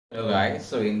Hello guys,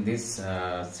 so in this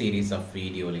series of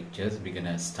video lectures we're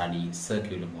gonna study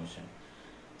circular motion.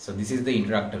 So this is the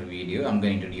introductory video. I'm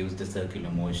going to introduce the circular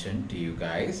motion to you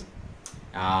guys.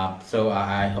 I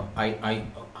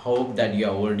hope that you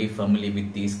are already familiar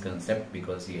with this concept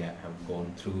because you have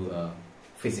gone through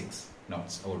physics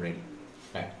notes already,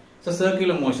 right? So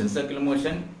circular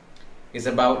motion is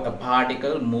about a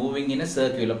particle moving in a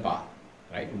circular path,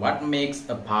 right? What makes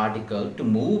a particle to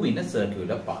move in a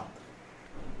circular path?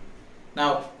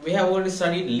 Now we have already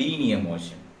studied linear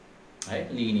motion,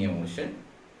 right? Linear motion,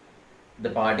 the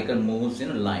particle moves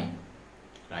in a line,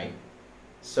 right?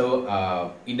 So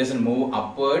it doesn't move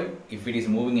upward. If it is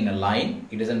moving in a line,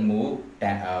 it doesn't move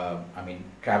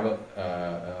travel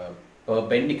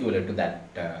perpendicular to that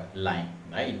line,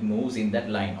 right? It moves in that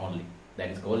line only. That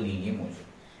is called linear motion,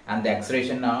 and the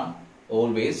acceleration are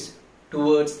always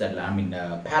towards that line,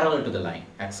 parallel to the line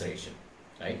acceleration,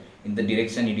 right? In the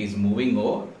direction it is moving,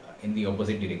 or in the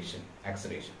opposite direction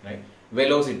acceleration, right?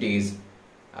 Velocities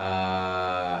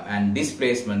and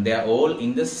displacement, they are all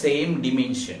in the same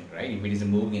dimension, right? If it is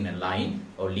moving in a line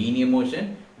or linear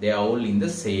motion, they are all in the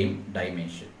same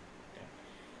dimension. Okay.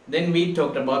 Then we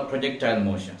talked about projectile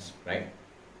motions, right?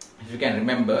 If you can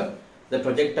remember, the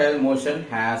projectile motion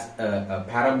has a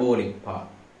parabolic path,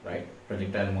 right?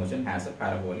 Projectile motion has a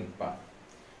parabolic path.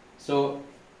 So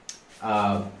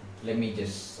let me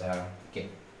just okay.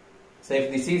 So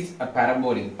if this is a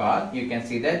parabolic path, you can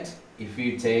see that if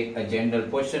you take a general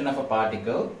position of a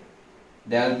particle,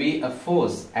 there will be a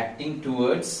force acting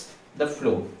towards the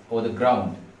floor or the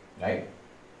ground, right?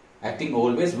 Acting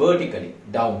always vertically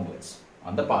downwards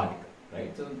on the particle,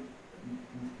 right? So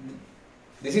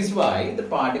this is why the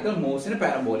particle moves in a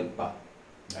parabolic path,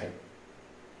 right?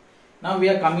 Now we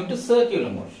are coming to circular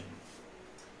motion.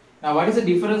 Now what is the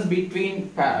difference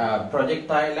between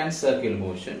projectile and circular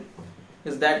motion?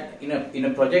 Is that in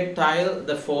a projectile,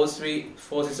 the force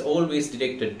is always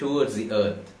directed towards the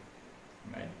earth,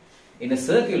 right? In a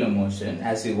circular motion,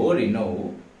 as you already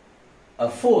know, a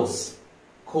force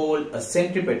called a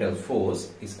centripetal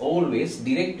force is always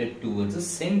directed towards the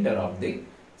center of the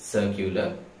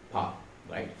circular path,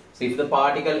 right? So if the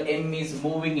particle m is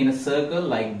moving in a circle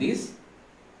like this,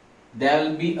 there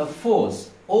will be a force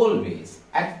always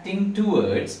acting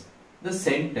towards the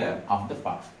center of the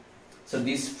path. So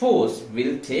this force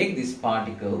will take this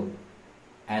particle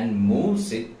and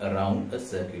moves it around a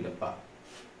circular path.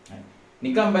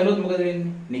 Nikan balot මොකද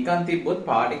වෙන්නේ? නිකන් තිබ්බොත්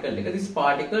particle එක, this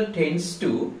particle tends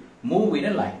to move in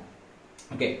a line.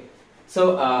 Okay. So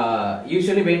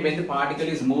usually when the particle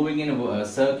is moving in a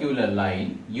circular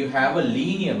line, you have a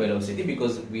linear velocity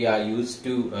because we are used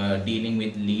to dealing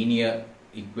with linear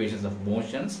equations of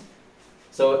motions.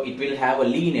 So it will have a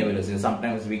linear velocity.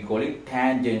 Sometimes we call it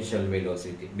tangential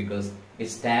velocity because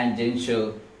it's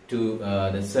tangential to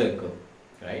the circle,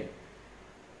 right?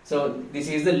 So this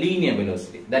is the linear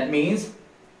velocity. That means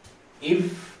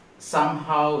if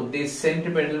somehow this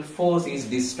centripetal force is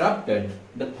disrupted,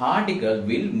 the particle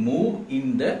will move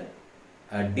in the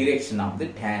direction of the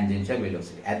tangential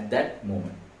velocity at that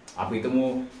moment. අපි හිතමු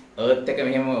earth එක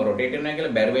මෙහෙම rotate වෙනවා කියලා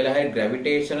බැරි වෙලා හරි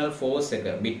gravitational force එක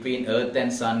between earth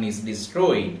and sun is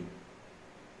destroyed.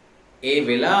 ඒ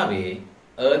වෙලාවේ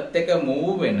earth එක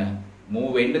move වෙන්න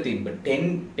තිබ්බ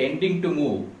tending to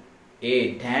move A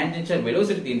tangential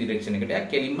velocity තියෙන direction එකට යා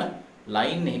කෙලින්ම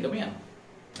line එකකම යනවා.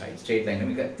 Right, straight line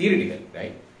එක theoretically,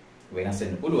 right? වෙනස්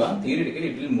වෙන්න පුළුවන්. Theoretically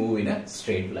it will move in a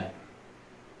straight line.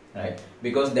 Right?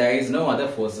 Because there is no other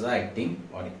forces acting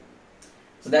on it.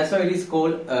 So that's why it is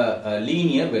called a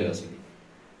linear velocity.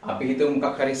 අපි හිතමු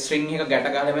මොකක් හරි string එක ගැට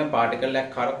ගහලා මේ particle එකක්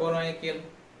කරකවනවා කියලා.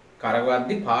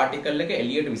 කරකවද්දි particle එක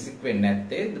එළියට විසික් වෙන්නේ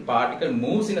නැත්තේ, the particle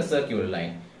moves in a circular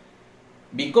line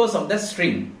because of the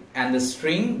string, and the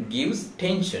string gives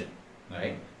tension,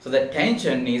 right? So the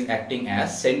tension is acting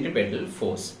as centripetal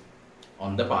force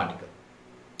on the particle,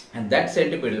 and that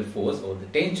centripetal force or the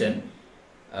tension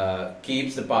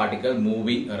keeps the particle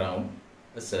moving around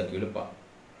a circular path,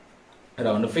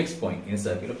 around a fixed point in a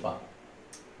circular path,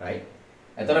 right?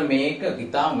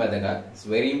 It's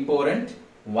very important.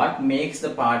 What makes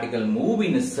the particle move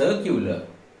in a circular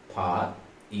path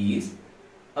is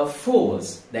a force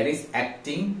that is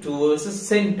acting towards the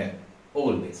center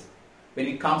always. When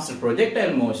it comes to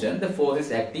projectile motion, the force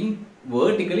is acting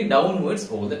vertically downwards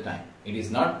all the time. It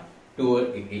is not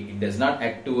it does not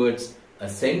act towards a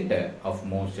center of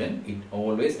motion. It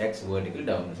always acts vertically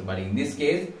downwards. But in this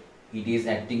case, it is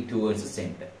acting towards the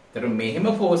center. So මෙහෙම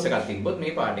force එකක් තිබ්බොත් මේ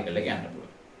particle එක යන්න පුළුවන්.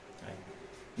 Right?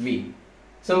 V.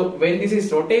 So when this is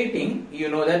rotating, you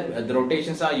know that the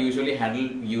rotations are usually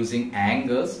handled using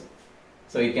angles.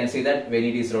 So you can see that when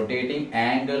it is rotating,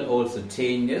 angle also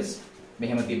changes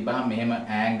මෙහෙම තිබ්බහම මෙහෙම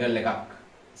angle එකක්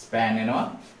span වෙනවා.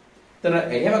 तर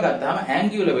එහෙම ගත්තාම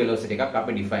angular velocity එකක්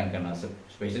අපි define කරනවා. So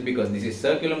especially because this is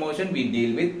circular motion, we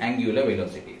deal with angular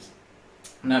velocities.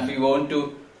 Now if you want to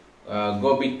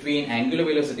go between angular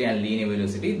velocity and linear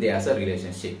velocity, there's a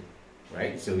relationship,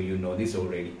 right? So you know this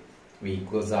already. V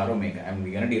equals r omega, and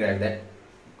we're going to derive that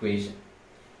equation.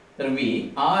 So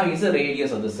r is the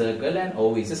radius of the circle and O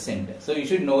is the center. So you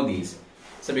should know these.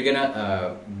 So we're going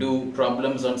to do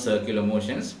problems on circular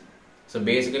motions. So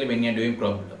basically when you're doing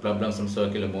problems on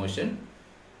circular motion,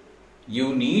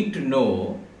 you need to know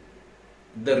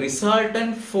the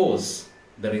resultant force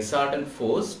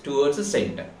towards the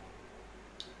center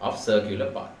of circular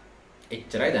path.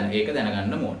 එච්චරයි ඒක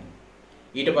දැනගන්න ඕනේ.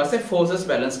 ඊට පස්සේ forces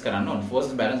balance කරන්න ඕනේ.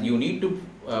 Forces balance, you need to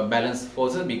balance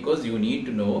forces because you need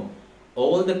to know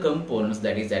all the components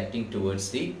that is acting towards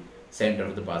the center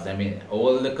of the path. I mean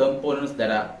all the components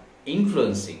that are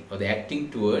influencing or they acting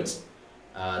towards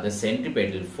the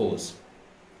centripetal force.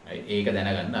 Right? ඒක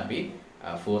දැනගන්න අපි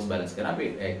force balance කරන අපි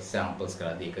examples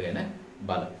කරලා ඒක ගැන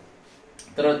බලමු.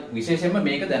 ඒතර විශේෂයෙන්ම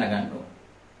මේක දැනගන්න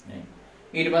ඕනේ.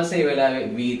 ඊට පස්සේ ඒ වෙලාවේ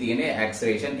v තියෙන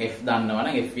acceleration f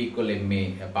දන්නවනම් f equal ma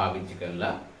පාවිච්චි කරලා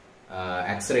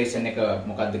acceleration එක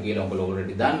මොකක්ද කියලා ඔයගොල්ලෝ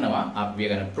already දන්නවා. we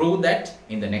are going to prove that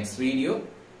in the next video.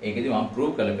 ඒකෙදි මම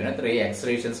prove කරලා පෙන්නන. ඒතර ඒ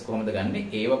accelerations කොහොමද ගන්නෙ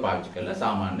ඒව පාවිච්චි කරලා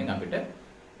සාමාන්‍යයෙන් අපිට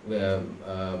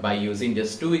by using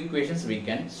just two equations we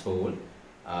can solve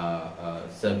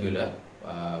circular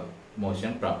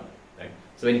motion problem, right?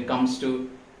 So when it comes to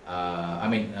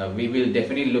we will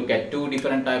definitely look at two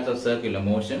different types of circular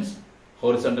motions,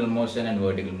 horizontal motion and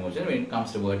vertical motion. When it comes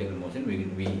to vertical motion,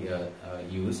 we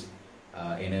use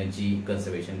energy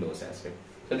conservation laws as well.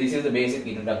 So this is the basic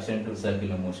introduction to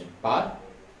circular motion part.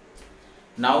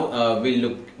 Now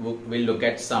we'll look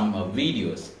at some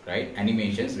videos, right?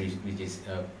 Animations, which is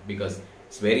because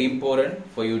it's very important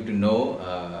for you to know,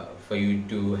 for you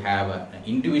to have an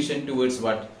intuition towards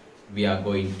what we are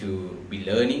going to be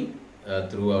learning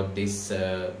throughout these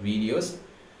videos.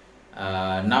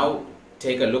 Now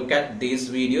take a look at these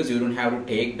videos. You don't have to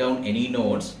take down any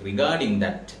notes regarding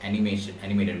that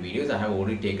animated videos. I have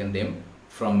already taken them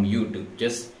from YouTube.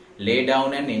 Just lay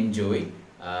down and enjoy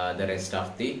the rest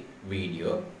of the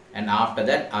video, and after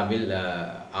that I will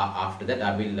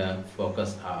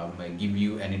focus give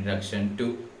you an introduction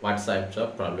to what types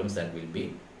of problems that we'll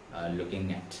be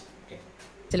looking at. Okay.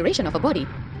 Acceleration of a body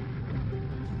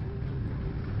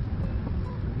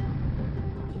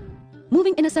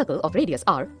moving in a circle of radius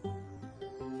r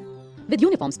with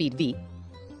uniform speed v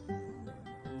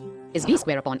is v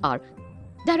square upon r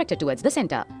directed towards the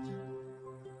center.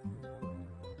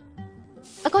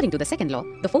 According to the second law,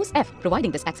 the force F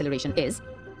providing this acceleration is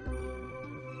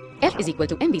F is equal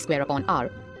to mv square upon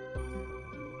r,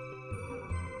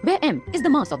 where m is the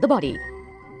mass of the body.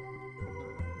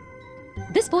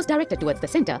 This force directed towards the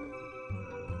center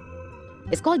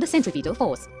is called the centripetal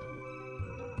force.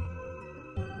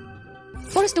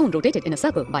 For a stone rotated in a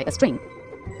circle by a string,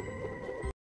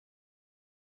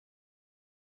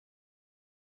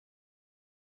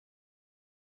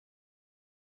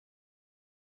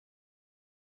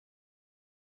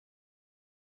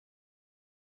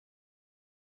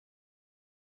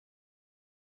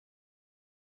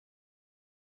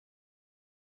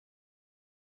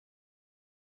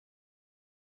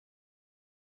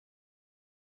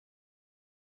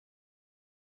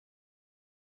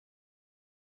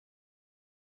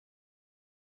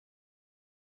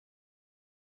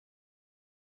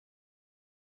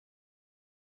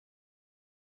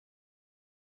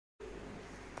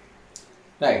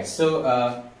 Right, so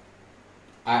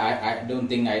I don't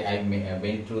think I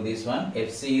went through this one.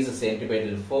 Fc is the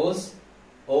centripetal force,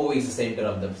 O is the center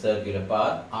of the circular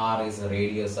path, R is the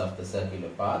radius of the circular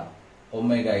path,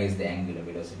 omega is the angular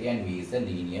velocity, and V is the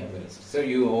linear velocity. So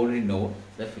you already know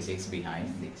the physics behind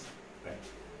this. Right.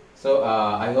 So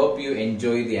I hope you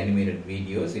enjoy the animated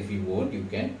videos. If you won't, you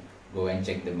can go and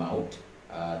check them out,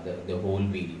 the whole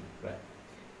video.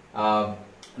 Right.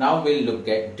 Now we'll look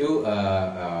at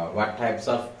what types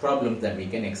of problems that we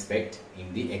can expect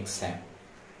in the exam.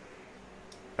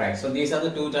 Right, so these are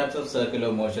the two types of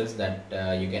circular motions that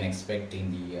you can expect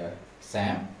in the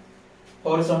exam: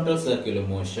 horizontal circular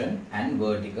motion and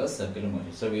vertical circular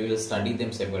motion. So we will study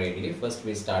them separately. First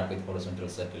we start with horizontal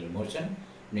circular motion.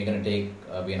 We're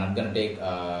not going to take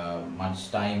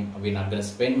much time. We're not going to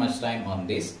spend much time on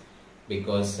this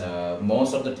because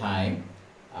most of the time,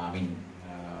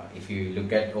 if you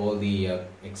look at all the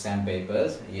exam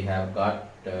papers, you have got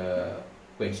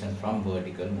questions from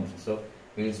vertical motion. So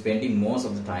we will be spending most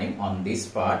of the time on this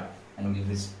part, and we will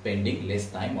be spending less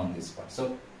time on this part.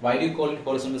 So why do you call it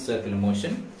horizontal circular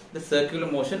motion? the circular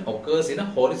motion occurs in a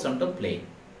horizontal plane,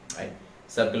 right?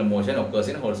 Circular motion occurs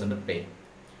in a horizontal plane.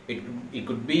 It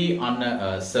could be on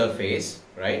a surface,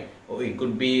 right? Or it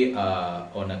could be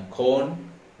on a cone,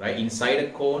 right? Inside a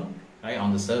cone, right?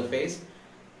 On the surface.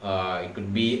 It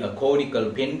could be a conical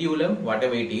pendulum,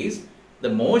 whatever it is. The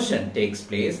motion takes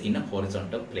place in a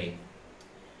horizontal plane.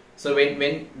 So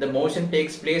when the motion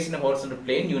takes place in a horizontal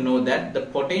plane, you know that the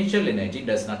potential energy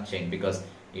does not change, because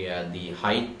the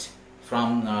height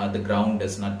from the ground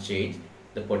does not change.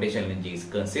 The potential energy is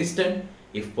consistent.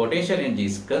 If potential energy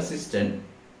is consistent,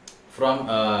 from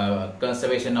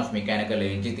conservation of mechanical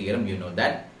energy theorem, you know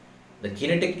that the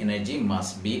kinetic energy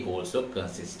must be also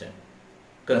consistent.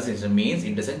 Consistent means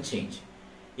it doesn't change.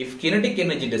 If kinetic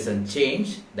energy doesn't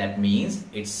change, that means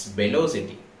its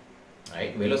velocity,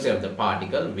 right? Velocity of the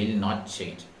particle will not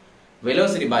change.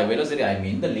 Velocity, by velocity I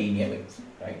mean the linear velocity,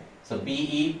 right? So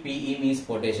PE means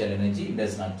potential energy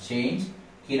does not change.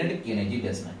 Kinetic energy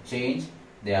does not change.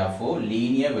 Therefore,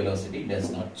 linear velocity does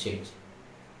not change.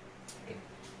 Okay.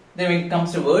 Then when it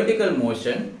comes to vertical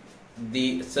motion,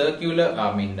 the circular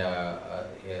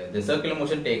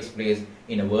motion takes place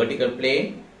in a vertical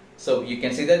plane. So you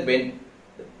can see that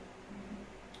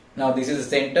now this is the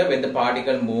center. When the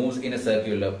particle moves in a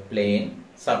circular plane,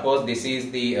 suppose this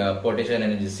is the potential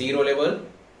energy 0 level.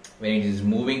 When it is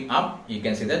moving up, you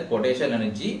can see that potential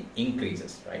energy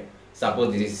increases, right?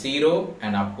 Suppose this is 0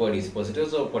 and upward is positive,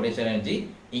 so potential energy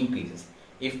increases.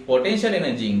 If potential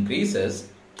energy increases,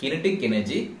 kinetic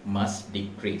energy must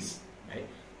decrease, right?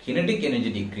 Kinetic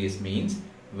energy decrease means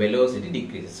velocity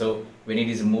decreases. So when it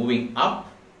is moving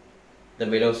up, the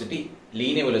velocity,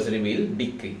 linear velocity will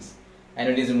decrease, and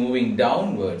it is moving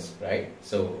downwards, right?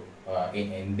 So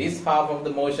in this half of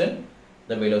the motion,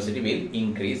 the velocity will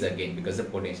increase again, because the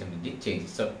potential energy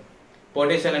changes. So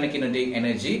potential and kinetic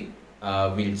energy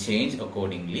will change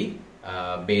accordingly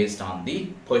based on the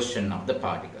position of the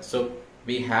particle. So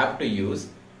we have to use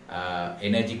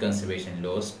energy conservation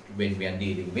laws when we are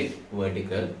dealing with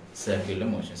vertical circular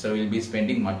motion. So we'll be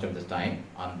spending much of the time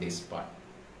on this part,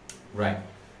 right?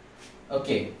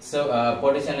 Okay, so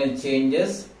potential energy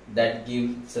changes, that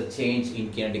gives a change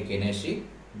in kinetic energy,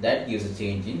 that gives a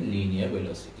change in linear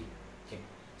velocity. Okay,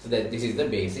 so that this is the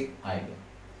basic idea,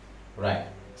 right?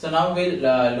 So now we'll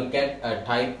look at a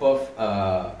type of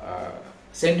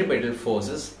centripetal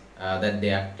forces that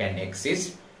there can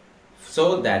exist,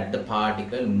 so that the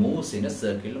particle moves in a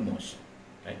circular motion,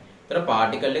 right? So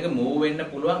particle එක move වෙන්න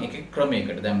පුළුවන් එක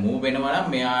ක්‍රමයකට. දැන් move වෙනවා නම්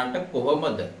මෙයාට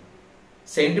කොහොමද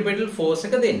centripetal force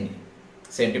එක දෙන්නේ?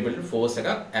 Centripetal force එකක්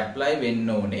apply වෙන්න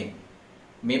ඕනේ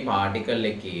මේ particle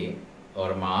එකේ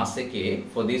or mass එකේ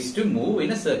for this to move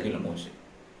in a circular motion,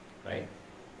 right?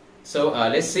 So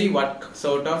let's see what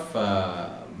sort of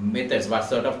methods, what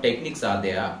sort of techniques are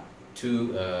there to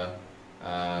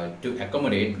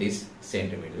accommodate this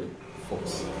centripetal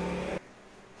force.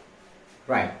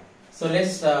 Right. So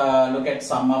let's look at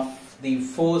some of the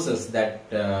forces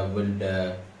that would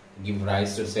give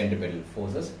rise to centripetal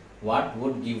forces. What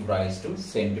would give rise to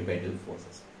centripetal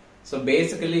forces? So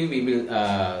basically, we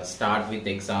will start with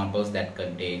examples that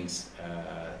contains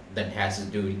that has to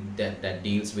do that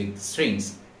deals with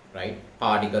strings, right?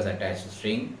 Particles attached to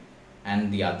string,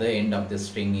 and the other end of the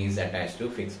string is attached to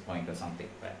fixed point or something,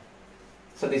 right?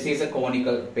 So this is a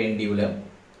conical pendulum,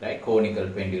 right? Conical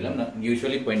pendulum. Now,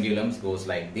 usually pendulums goes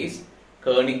like this.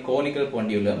 Conical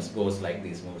pendulums goes like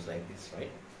this, moves like this,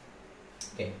 right?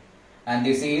 Okay. And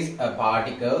this is a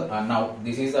particle. Now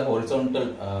this is a horizontal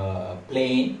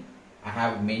plane. I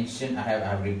have mentioned, I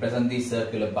have represented the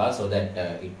circular path so that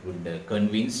it would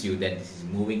convince you that this is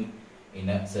moving in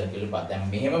a circular path. දැන්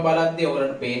මෙහෙම බලද්දී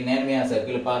ඔයගොල්ලන්ට පේන්නේ නැහැ මෙයා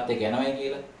circular path එක යනවායි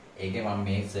කියලා. ඒකේ මම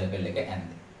මේ circle එක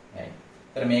ඇන්දේ. right?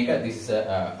 So මේක, this is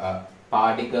a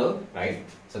particle, right?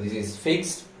 So this is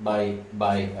fixed by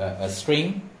a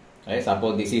string, right?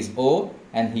 Suppose this is O,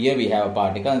 and here we have a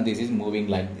particle, and this is moving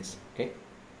like this. Okay.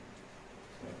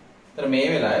 So මේ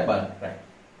වෙලාවේ බලන්න, right?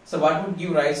 So what would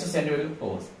give rise to centripetal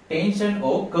force? Tension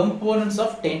or components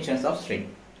of tensions of string.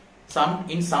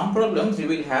 In some problems you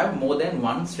will have more than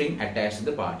one string attached to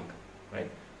the particle, right?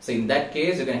 So in that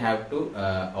case you can have to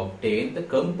obtain the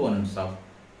components of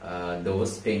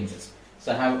those tensions.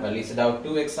 So I have listed out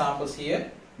two examples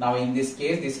here. Now in this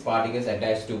case, this particle is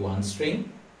attached to one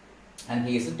string, and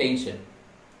here is a tension,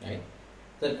 right?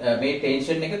 So make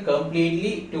tension එක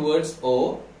completely towards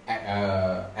O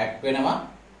act වෙනවා.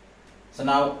 So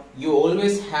now you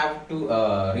always have to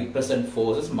represent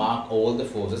forces, mark all the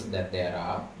forces that there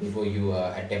are before you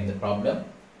attempt the problem.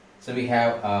 So we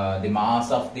have the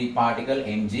mass of the particle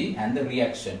mg and the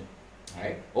reaction,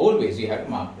 right? Always you have to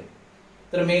mark them.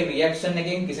 So මේ reaction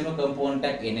එකෙන් කිසිම component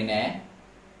එකක් එන්නේ නැහැ.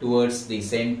 towards the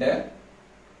center.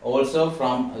 Also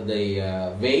from the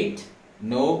weight,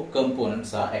 no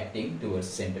components are acting towards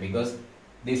center because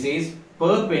this is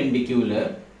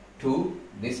perpendicular to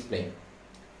this plane.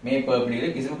 May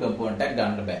perpendicular किसी component tag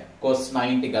ගන්න බෑ. Cos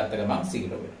 90 ගත්ත ගමන්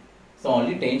 0 වෙනවා. So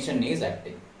only tension is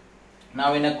acting. Now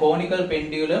in a conical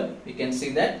pendulum, you can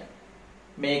see that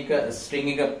make a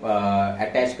string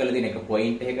attach කරලා දෙන එක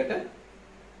point එකකට.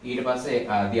 ඊට පස්සේ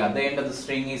the other end of the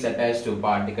string is attached to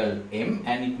particle M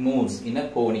and it moves in a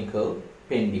conical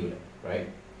pendulum, right?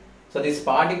 So this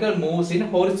particle moves in a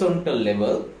horizontal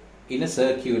level in a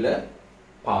circular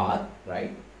path,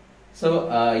 right? So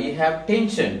you have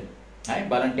tension, right?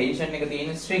 Balance tension එක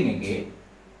තියෙන string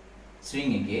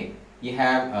එකේ you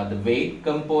have the weight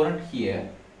component here.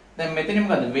 Then මෙතන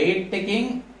මොකද weight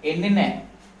එකෙන් එන්නේ නැහැ.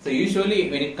 So usually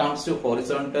when it comes to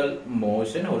horizontal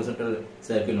motion, horizontal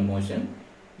circular motion,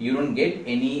 you don't get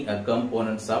any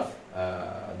components of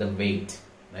the weight,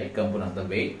 right? Component of the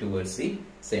weight towards the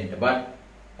center, but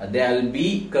there will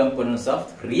be components of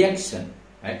reaction,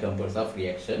 right? Components of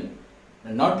reaction,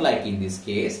 not like in this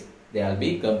case. There will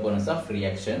be components of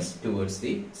reactions towards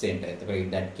the center. In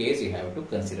that case, you have to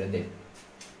consider them.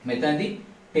 Metandi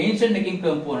tension taking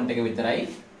component එක විතරයි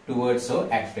towards so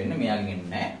act වෙන්න මෙයාගෙන්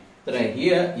නැහැ. So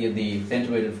here the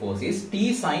centripetal force is T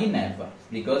sin alpha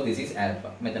because this is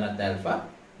alpha. මෙතනත් alpha.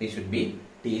 This should be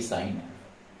T sin alpha.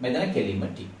 මෙතන කෙලින්ම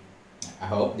T. I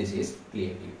hope this is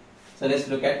clear to you. So let's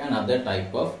look at another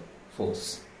type of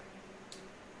force.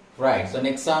 Right. So an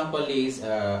example is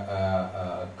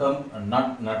not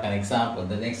an example.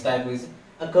 The next type is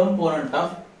a component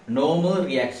of normal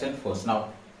reaction force. Now,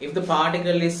 if the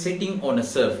particle is sitting on a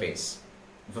surface,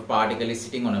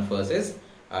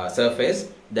 surface,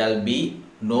 there will be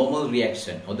normal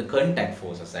reaction or the contact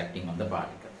forces acting on the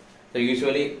particle. So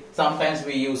usually, sometimes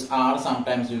we use R,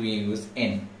 sometimes we use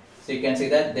N. So you can see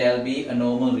that there will be a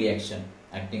normal reaction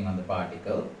acting on the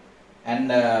particle,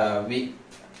 and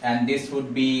this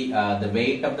would be the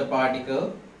weight of the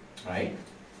particle, right?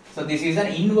 So this is an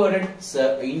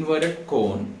inverted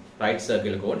cone, right?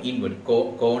 Circular cone, inverted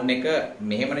cone එක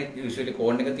මෙහෙමනේ usually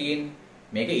cone එක තියෙන්නේ.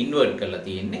 මේක invert කරලා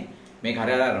තියෙන්නේ. මේක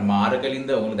හරියට අර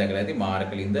මාර්ගලින්ද ඔයගොල්ලෝ දැකලා ඇති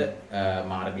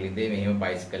මාර්ගලින්දේ මෙහෙම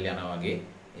bicycle යනවා වගේ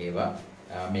ඒවා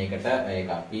මේකට ඒක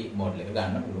අපි model එක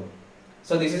ගන්න පුළුවන්.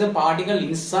 So this is a particle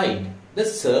inside the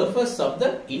surface of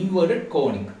the inverted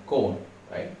cone,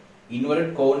 right?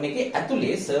 Inverted cone එකේ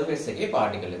ඇතුලේ surface එකේ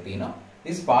particle එක තියෙනවා.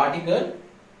 This particle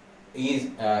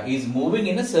is moving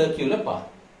in a circular path.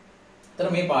 තර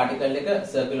මේ particle එක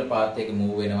circular path එකේ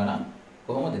move වෙනවා නම්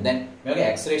කොහොමද? දැන් මේ වගේ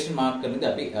acceleration mark කරනදී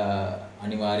අපි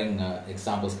අනිවාර්යෙන්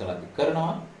examples කරනවා.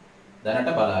 දැනට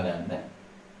බලා ගන්න.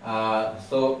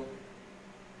 So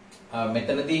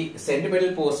මෙතනදී centripetal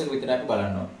force එක විතරයි අපි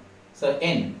බලන්න ඕනේ. So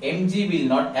mg will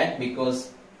not act because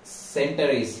center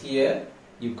is here.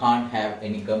 You can't have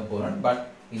any component, but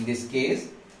in this case,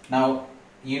 now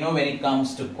you know when it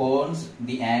comes to cones,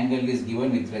 the angle is given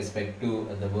with respect to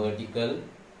the vertical,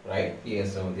 right? Here,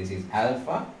 so this is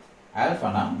alpha. Alpha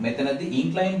na මෙතනදී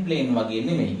inclined plane වගේ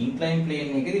නෙමෙයි. Inclined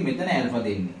plane එකේදී මෙතන alpha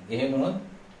දෙන්නේ. එහෙම වුණොත්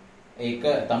ඒක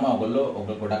තමයි ඔයගොල්ලෝ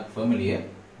ගොඩක් familiar.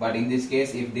 But in this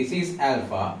case, if this is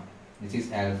alpha, this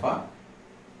is alpha.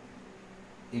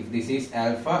 If this is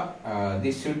alpha,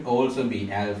 this should also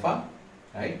be alpha,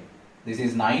 right? This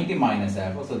is 90 minus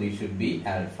alpha, so this should be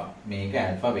alpha. Make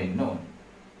alpha when known.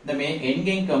 The main n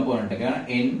gain component again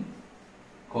n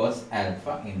cos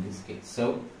alpha in this case. So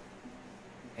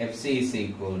Fc is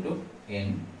equal to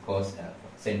n cos alpha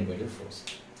centripetal force.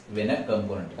 When a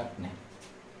component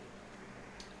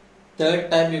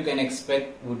third type you can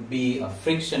expect would be a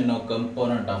friction or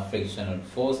component of frictional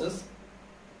forces.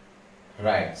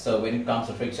 Right. So when it comes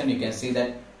to friction, you can see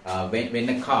that when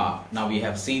a car, now we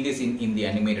have seen this in the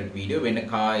animated video, when a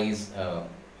car is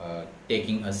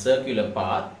taking a circular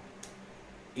path,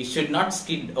 it should not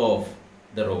skid off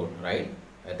the road, right?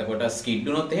 එතකොට skid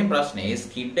වුණොත් එහෙම ප්‍රශ්නේ. ඒ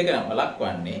skid එක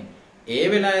වළක්වන්නේ ඒ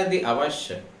වෙලාවේදී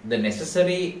අවශ්‍ය the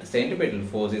necessary centripetal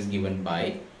force is given by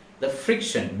the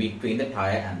friction between the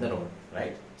tire and the road,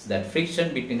 right? So that friction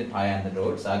between the tire and the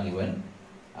roads are given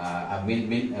will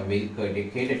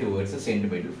cater towards the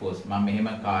centripetal force. මම මෙහෙම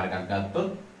car එකක් ගත්තොත්,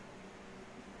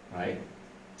 right?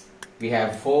 We have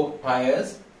 4 tires,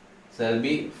 so there will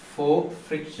be 4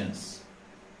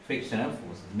 frictional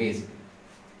forces basically.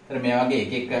 So මේ වගේ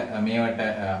එක මේවට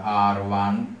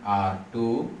R1 R2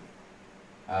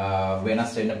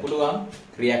 වෙනස් වෙන්න පුළුවන්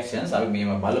reactions අපි මේව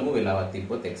බලමු වෙලාවක්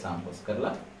තිබ්බොත් examples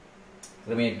කරලා.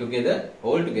 So මේ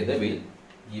all together will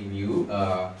give you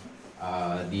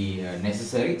the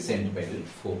necessary centripetal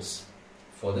force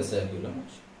for the circular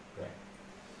motion, right?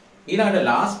 The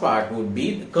last part would be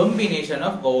the combination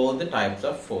of all the types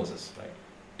of forces, right?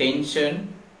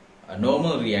 Tension,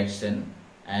 normal reaction,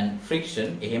 and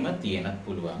friction. එහෙම තියෙනත්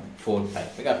පුළුවන්. Fourth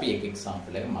type. එක අපි එක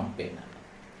example එක මම පෙන්නන්නම්.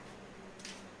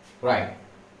 Right.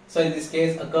 So in this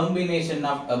case, a combination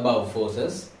of above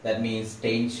forces, that means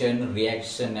tension,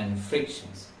 reaction, and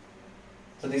frictions.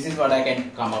 So this is what I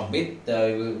can come up with.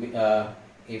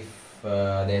 If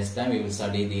there's time, we will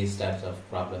study these types of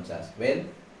problems as well.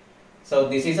 So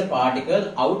this is a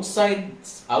particle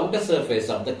outer surface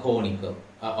of the conical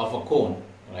of a cone,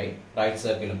 right? Right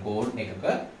circular cone එකක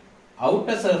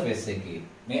outer surface එකේ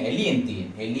මේ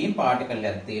එළියෙන් particle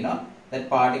එකක් තියෙනවා. That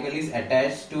particle is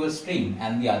attached to a string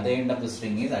and the other end of the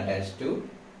string is attached to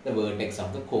the vertex of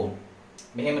the cone.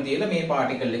 මෙහෙම තියලා මේ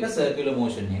particle එක circular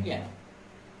motion එකක යනවා.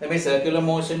 දැන් මේ circular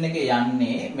motion එකේ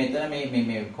යන්නේ මෙතන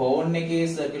මේ cone එකේ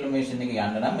circular motion එක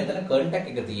යන්න නම් මෙතන contact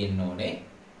එක තියෙන්න ඕනේ.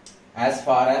 As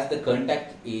far as the contact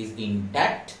is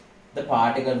intact, the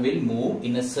particle will move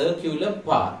in a circular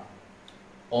path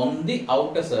on the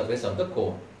outer surface of the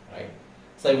cone, right?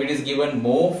 So if it is given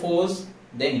more force,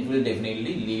 then it will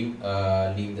definitely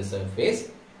leave the surface.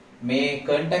 මේ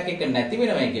contact එක නැති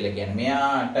වෙනවා කියලා කියන්නේ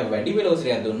මෙයාට වැඩි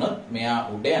velocity එකක් දුන්නොත් මෙයා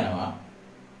උඩ යනවා.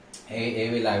 ඒ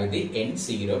වෙලාවේදී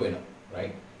n0 වෙනවා,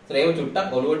 right? So ඒක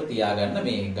චුට්ටක් ඔලුවට තියාගන්න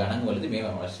මේ ගණන් වලදී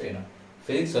මේවා අවශ්‍ය වෙනවා.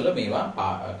 Physics වල මේවා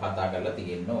කතා කරලා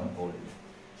තියෙන්න ඕන already.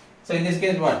 So in this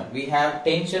case what? We have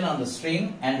tension on the string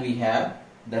and we have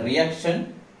the reaction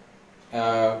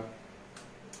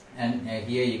and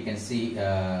here you can see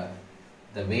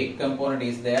the weight component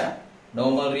is there,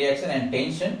 normal reaction and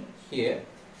tension here.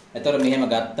 එතකොට මෙහෙම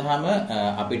ගත්තාම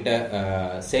අපිට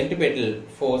centripetal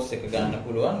force එක ගන්න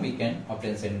පුළුවන්. We can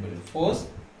obtain centripetal force,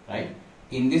 right?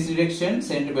 In this direction,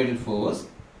 centripetal force,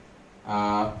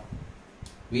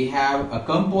 we have a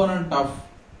component of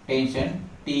tension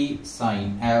T sin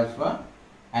alpha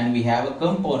and we have a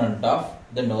component of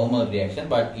the normal reaction,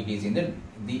 but it is in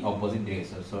the opposite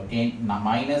direction. So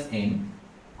minus n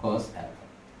cos alpha.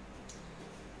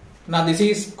 Now this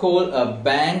is called a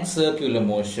bank circular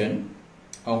motion.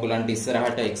 ඔයගොල්ලන්ට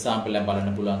ඉස්සරහට example එක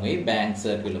බලන්න පුළුවන් වෙයි. Bank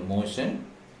circular motion.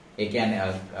 ඒ කියන්නේ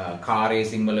car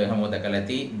racing වල හැමෝම දැකලා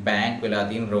ඇති bank වෙලා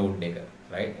තියෙන road එක,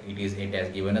 right? It has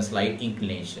given a slight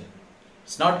inclination.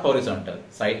 It's not horizontal,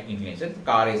 slight inclination.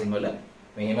 Car racing වල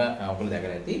මෙහෙම ඔයගොල්ලෝ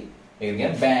දැකලා ඇති. ඒක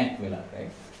කියන්නේ bank වෙලා,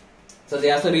 right? So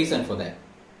there's a reason for that.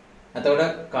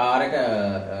 එතකොට car එක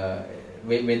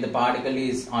when the particle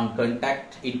is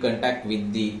in contact with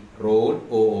the road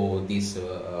or this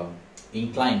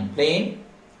inclined plane,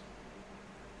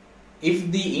 if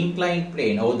the inclined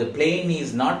plane or the plane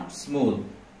is not smooth,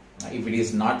 if it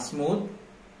is not smooth,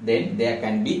 then there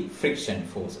can be friction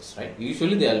forces, right?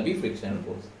 Usually there will be friction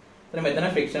force. So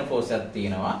මෙතන friction force එකක්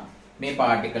තියෙනවා. මේ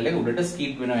particle එක උඩට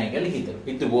skip වෙනවා කියලා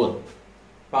හිතුවොත්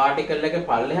particle එක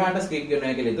පල්ලෙහාට skip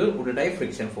වෙනවා කියලා හිතුවොත් උඩටයි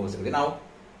friction force එක. Now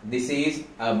this is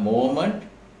a moment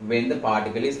when the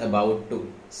particle is about to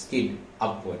skid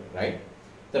upward, right?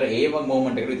 So A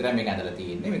moment එක විතරයි මේක ඇඳලා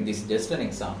තියෙන්නේ. This is just an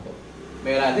example.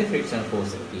 මේ වෙලාවේදී friction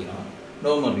force එක තියෙනවා.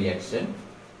 Normal reaction.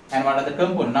 And what are the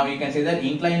components? Now you can see that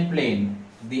inclined plane,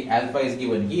 the alpha is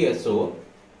given here, so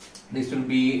this will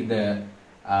be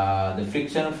the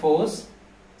friction force.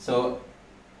 So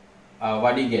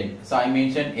what do you get? So I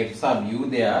mentioned F sub u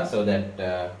there so that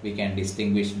we can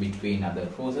distinguish between other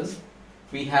forces.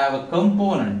 We have a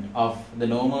component of the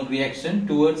normal reaction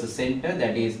towards the center,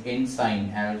 that is n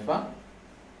sin alpha.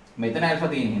 මෙතන alpha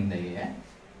තියෙන හින්දා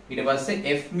ඊට පස්සේ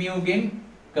f mu ගෙන්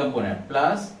component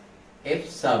plus f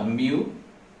sub mu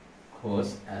cos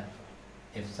alpha.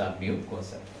 F sub mu cos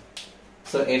alpha.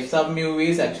 So f sub mu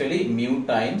is actually mu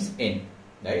times n.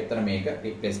 Right? එතන මේක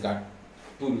replace කරන්න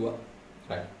පුළුවන්.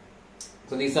 Right?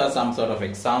 So these are some sort of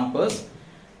examples.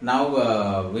 Now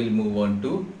we'll move on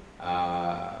to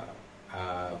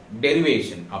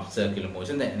derivation of circular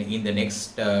motion. Then in the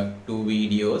next two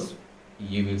videos,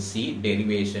 you will see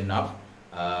derivation of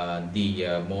the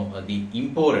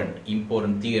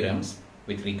important theorems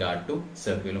with regard to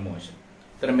circular motion.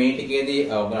 So මේ ටිකේදී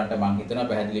ඔයගලන්ට මම හිතනවා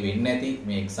පැහැදිලි වෙන්න ඇති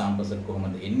මේ examples එක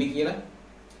කොහොමද එන්නේ කියලා.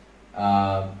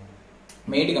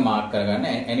 මේ ටික මාක් කරගන්න,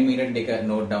 animated එක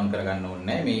note down කරගන්න ඕනේ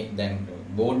නැහැ. මේ දැන්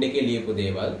board එකේ ලියපු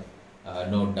දේවල්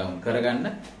note down කරගන්න.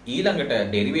 ඊළඟට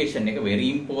derivation එක very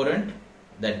important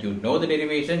that you know the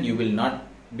derivation. You will not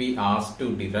be asked to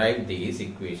derive this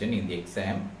equation in the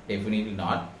exam, definitely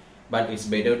not, but it's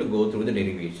better to go through the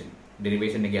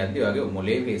derivation එක යද්දී ඔයගේ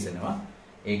මොලේ වේසෙනවා.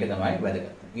 ඒක තමයි වැදගත්.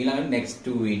 ඊළඟට next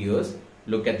two videos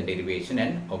look at the derivation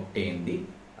and obtain the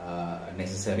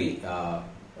necessary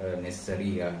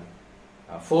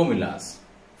formulas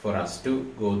for us to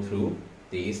go through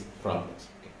these problems.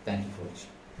 Okay, thank you for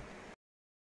watching.